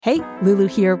Hey, Lulu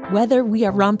here. Whether we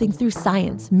are romping through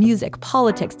science, music,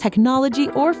 politics, technology,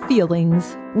 or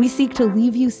feelings, we seek to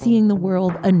leave you seeing the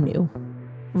world anew.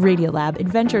 Radiolab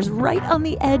adventures right on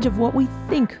the edge of what we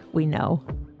think we know,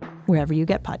 wherever you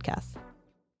get podcasts.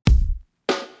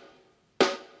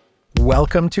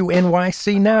 Welcome to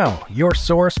NYC Now, your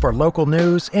source for local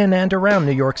news in and around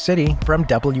New York City from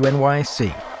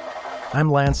WNYC.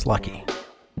 I'm Lance Lucky.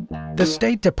 The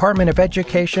State Department of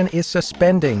Education is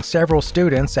suspending several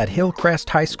students at Hillcrest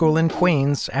High School in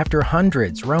Queens after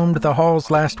hundreds roamed the halls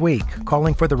last week,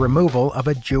 calling for the removal of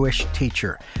a Jewish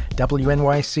teacher.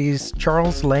 WNYC's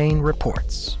Charles Lane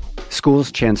reports.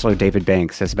 School's Chancellor David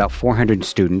Banks says about 400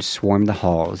 students swarmed the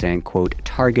halls and, quote,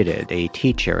 targeted a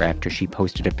teacher after she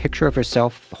posted a picture of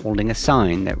herself holding a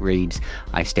sign that reads,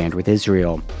 "I stand with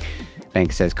Israel."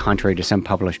 Banks says, contrary to some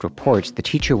published reports, the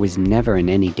teacher was never in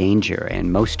any danger,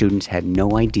 and most students had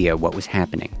no idea what was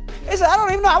happening. He said, I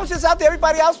don't even know. I was just out there.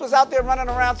 Everybody else was out there running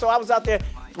around, so I was out there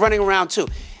running around too.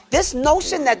 This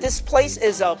notion that this place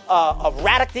is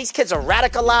these kids are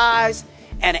radicalized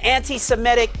and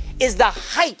anti-Semitic is the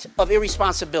height of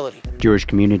irresponsibility. Jewish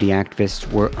community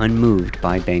activists were unmoved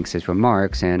by Banks'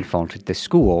 remarks and faulted the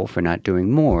school for not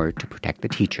doing more to protect the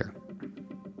teacher.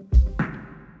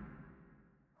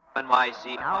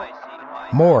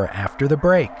 More after the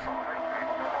break.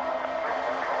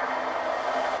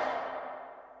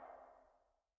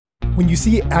 When you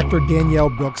see actor Danielle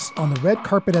Brooks on the red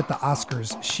carpet at the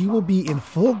Oscars, she will be in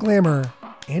full glamour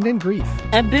and in grief.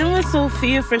 I've been with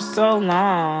Sophia for so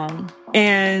long,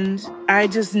 and I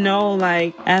just know,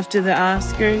 after the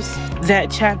Oscars,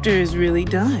 that chapter is really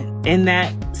done, and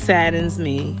that saddens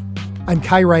me. I'm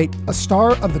Kai Wright. A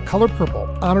star of The Color Purple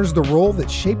honors the role that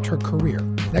shaped her career.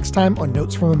 Next time on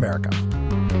Notes from America.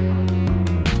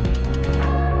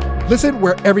 Listen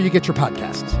wherever you get your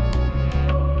podcasts.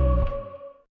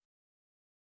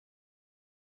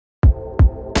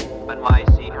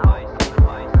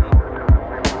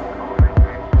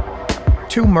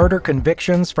 Two murder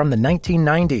convictions from the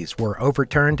 1990s were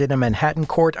overturned in a Manhattan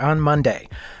court on Monday.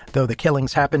 Though the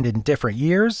killings happened in different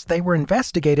years, they were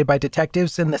investigated by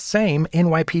detectives in the same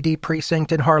NYPD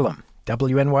precinct in Harlem.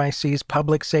 WNYC's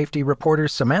public safety reporter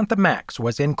Samantha Max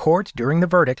was in court during the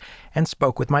verdict and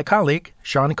spoke with my colleague,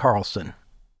 Sean Carlson.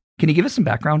 Can you give us some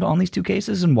background on these two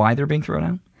cases and why they're being thrown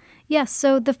out? Yes,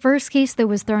 so the first case that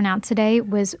was thrown out today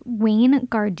was Wayne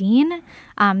Gardine.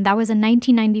 That was a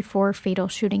 1994 fatal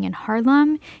shooting in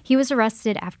Harlem. He was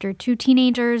arrested after two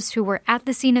teenagers who were at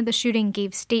the scene of the shooting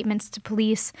gave statements to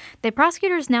police that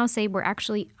prosecutors now say were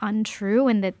actually untrue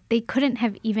and that they couldn't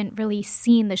have even really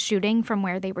seen the shooting from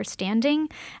where they were standing,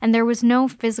 and there was no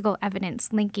physical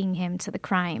evidence linking him to the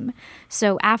crime.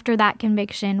 So after that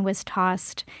conviction was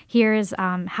tossed, here's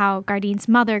how Gardine's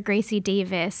mother, Gracie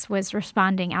Davis, was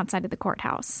responding outside of the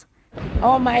courthouse.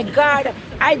 Oh my God,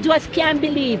 I just can't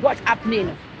believe what's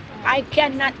happening. I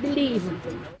cannot believe.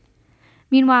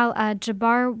 Meanwhile,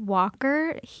 Jabbar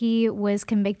Walker, he was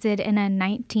convicted in a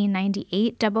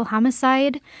 1998 double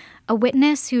homicide. A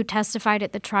witness who testified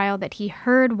at the trial that he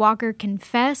heard Walker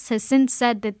confess has since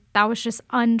said that that was just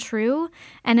untrue.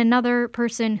 And another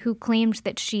person who claimed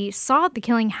that she saw the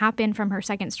killing happen from her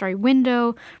second-story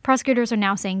window, prosecutors are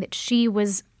now saying that she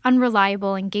was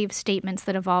unreliable and gave statements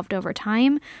that evolved over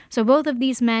time. So both of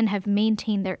these men have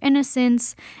maintained their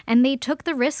innocence, and they took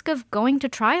the risk of going to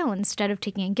trial instead of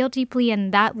taking a guilty plea,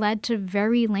 and that led to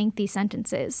very lengthy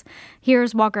sentences.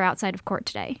 Here's Walker outside of court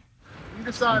today.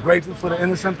 I'm grateful for the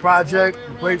Innocent Project.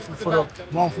 I'm grateful for the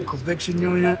Wrongful Conviction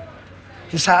Unit.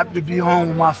 Just happy to be home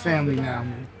with my family now,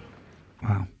 man.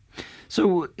 Wow.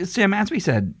 So, Sam, as we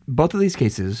said, both of these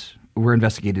cases were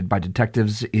investigated by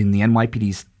detectives in the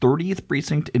NYPD's 30th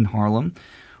precinct in Harlem.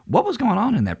 What was going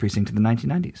on in that precinct in the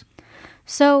 1990s?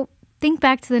 So, think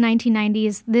back to the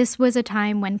 1990s. This was a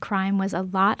time when crime was a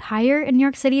lot higher in New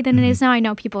York City than it is now. I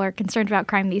know people are concerned about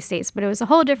crime these days, but it was a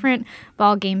whole different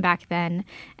ball game back then.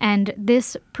 And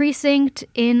this precinct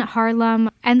in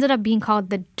Harlem ended up being called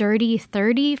the Dirty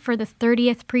 30 for the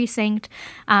 30th precinct.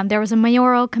 There was a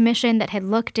mayoral commission that had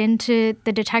looked into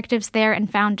the detectives there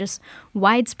and found just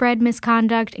widespread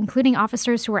misconduct, including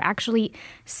officers who were actually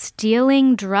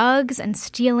stealing drugs and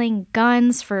stealing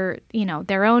guns for,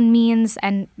 their own means,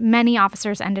 and many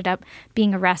officers ended up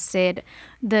being arrested.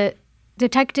 The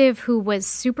detective who was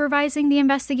supervising the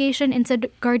investigation into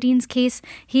Gardine's case,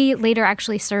 he later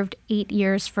actually served 8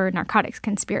 years for narcotics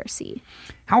conspiracy.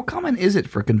 How common is it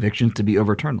for convictions to be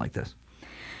overturned like this?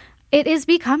 It is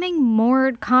becoming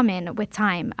more common with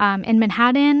time. In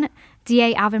Manhattan,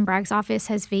 DA Alvin Bragg's office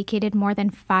has vacated more than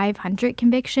 500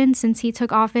 convictions since he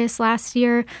took office last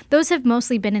year. Those have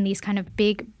mostly been in these kind of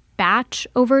big batch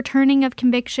overturning of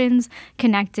convictions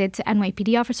connected to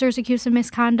NYPD officers accused of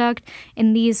misconduct.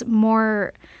 In these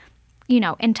more,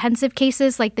 intensive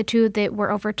cases like the 2 that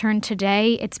were overturned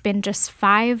today, it's been just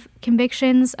 5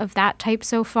 convictions of that type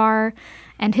so far.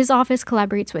 And his office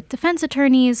collaborates with defense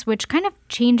attorneys, which kind of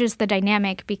changes the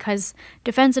dynamic because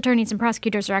defense attorneys and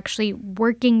prosecutors are actually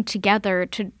working together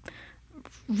to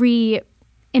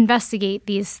investigate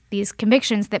these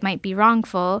convictions that might be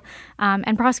wrongful.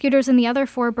 And prosecutors in the other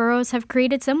 4 boroughs have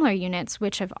created similar units,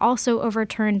 which have also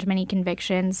overturned many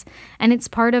convictions. And it's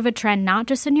part of a trend not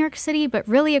just in New York City, but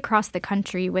really across the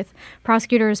country, with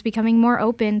prosecutors becoming more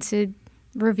open to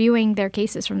reviewing their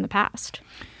cases from the past.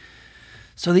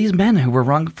 So these men who were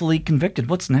wrongfully convicted,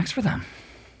 what's next for them?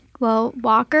 Well,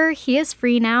 Walker, he is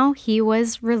free now. He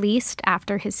was released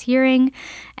after his hearing,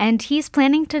 and he's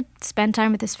planning to spend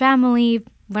time with his family,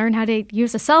 learn how to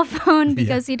use a cell phone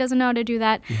because he doesn't know how to do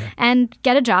that, and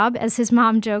get a job, as his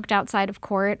mom joked outside of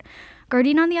court.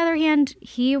 Gardine, on the other hand,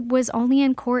 he was only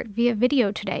in court via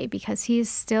video today because he's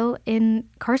still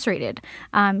incarcerated.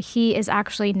 He is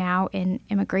actually now in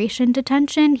immigration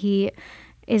detention. He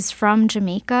is from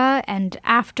Jamaica, and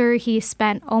after he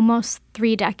spent almost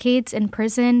 3 decades in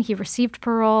prison, he received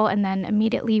parole and then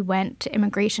immediately went to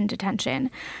immigration detention.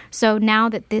 So now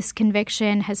that this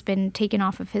conviction has been taken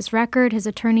off of his record, his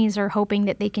attorneys are hoping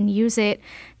that they can use it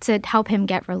to help him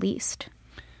get released.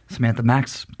 Samantha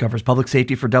Max covers public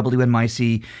safety for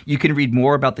WNYC. You can read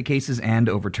more about the cases and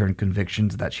overturned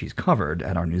convictions that she's covered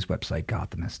at our news website,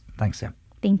 Gothamist. Thanks, Sam.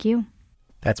 Thank you.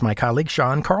 That's my colleague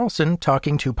Sean Carlson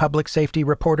talking to public safety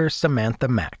reporter Samantha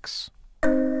Max.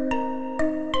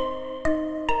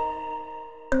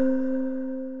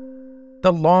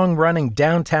 The long-running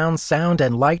downtown sound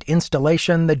and light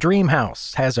installation, the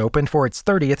Dreamhouse, has opened for its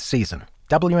 30th season.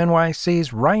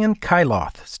 WNYC's Ryan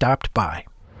Kailath stopped by.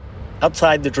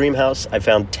 Outside the Dreamhouse, I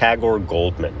found Tagore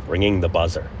Goldman ringing the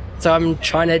buzzer. So I'm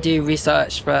trying to do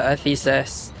research for a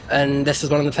thesis, and this is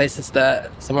one of the places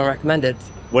that someone recommended.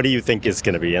 What do you think is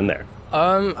going to be in there?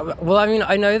 Well, I mean,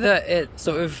 I know that it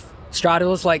sort of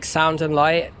straddles like sound and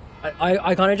light.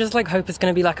 I kind of just like hope it's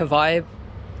going to be like a vibe.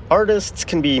 Artists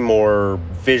can be more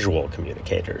visual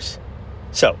communicators.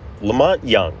 So, Lamont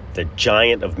Young, the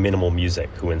giant of minimal music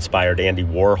who inspired Andy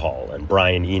Warhol and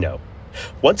Brian Eno,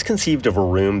 once conceived of a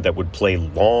room that would play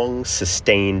long,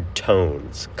 sustained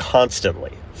tones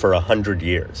constantly for 100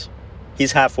 years.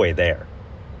 He's halfway there.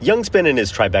 Young's been in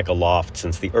his Tribeca loft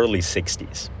since the early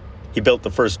 60s. He built the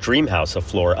first Dreamhouse a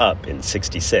floor up in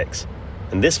 66,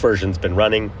 and this version's been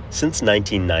running since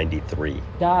 1993.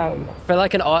 Damn. For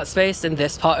like an art space in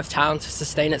this part of town to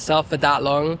sustain itself for that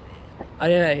long, I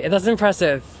don't know, that's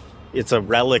impressive. It's a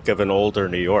relic of an older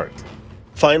New York.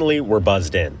 Finally, we're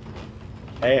buzzed in.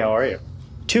 Hey, how are you?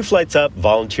 2 flights up,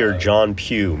 volunteer John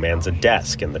Pugh mans a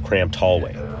desk in the cramped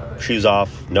hallway. Shoes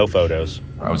off, no photos.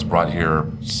 I was brought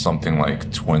here something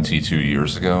like 22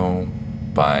 years ago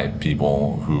by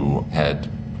people who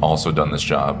had also done this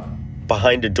job.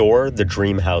 Behind a door, the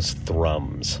Dreamhouse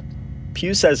thrums.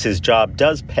 Pugh says his job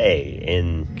does pay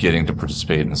in getting to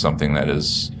participate in something that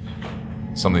is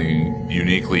something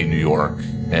uniquely New York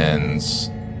and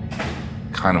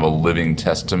kind of a living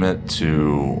testament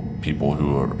to people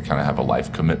who kind of have a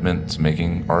life commitment to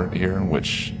making art here,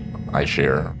 which I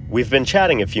share. We've been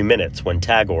chatting a few minutes when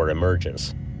Tagore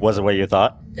emerges. Was it what you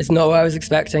thought? It's not what I was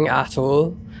expecting at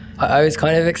all. I was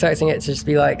kind of expecting it to just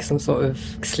be like some sort of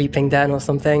sleeping den or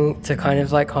something to kind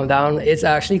of like calm down. It's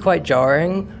actually quite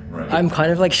jarring. Right. I'm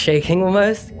kind of like shaking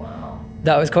almost. Wow.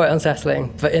 That was quite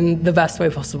unsettling, but in the best way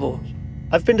possible.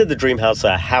 I've been to the Dreamhouse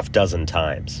a half dozen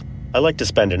times. I like to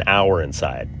spend an hour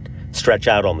inside, stretch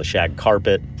out on the shag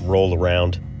carpet, roll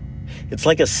around. It's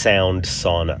like a sound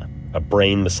sauna, a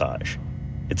brain massage.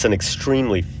 It's an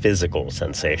extremely physical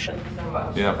sensation.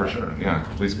 Yeah, for sure. Yeah,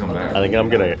 please come back. I think I'm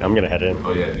gonna head in.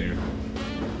 Oh yeah, dude.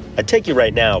 I'd take you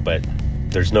right now, but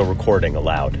there's no recording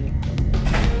allowed.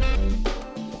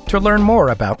 To learn more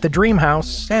about the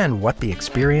Dreamhouse and what the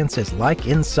experience is like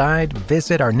inside,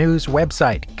 visit our news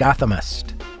website,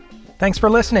 Gothamist. Thanks for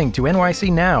listening to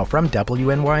NYC Now from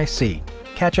WNYC.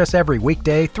 Catch us every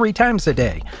weekday, 3 times a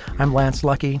day. I'm Lance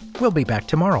Lucky. We'll be back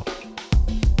tomorrow.